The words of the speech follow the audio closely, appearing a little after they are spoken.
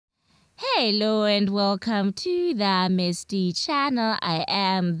Hello and welcome to the Miss D channel. I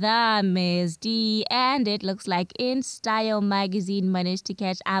am the Miss D, and it looks like In Style magazine managed to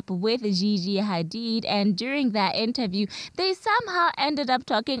catch up with Gigi Hadid, and during that interview they somehow ended up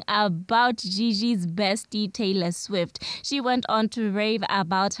talking about Gigi's bestie Taylor Swift. She went on to rave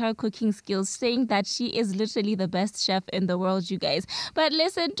about her cooking skills, saying that she is literally the best chef in the world, you guys. But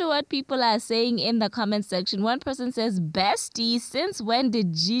listen to what people are saying in the comment section. One person says, bestie, since when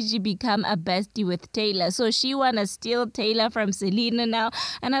did Gigi become a bestie with Taylor? So she wanna steal Taylor from Selena now.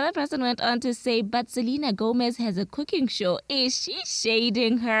 Another person went on to say, but Selena Gomez has a cooking show. Is she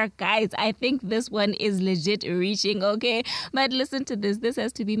shading her? Guys, I think this one is legit reaching, okay? But listen to this. This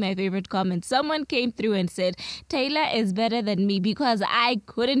has to be my favorite comment. Someone came through and said, Taylor is better than me because I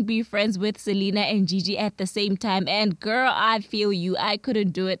couldn't be friends with Selena and Gigi at the same time. And girl, I feel you. I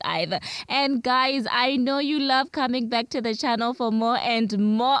couldn't do it either. And guys, I know you love coming back to the channel for more and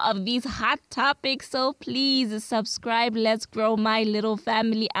more of these hot topics, so please subscribe. Let's grow my little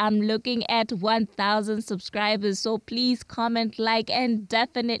family. I'm looking at 1,000 subscribers, so please comment, like, and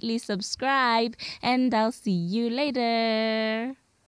definitely subscribe, and I'll see you later.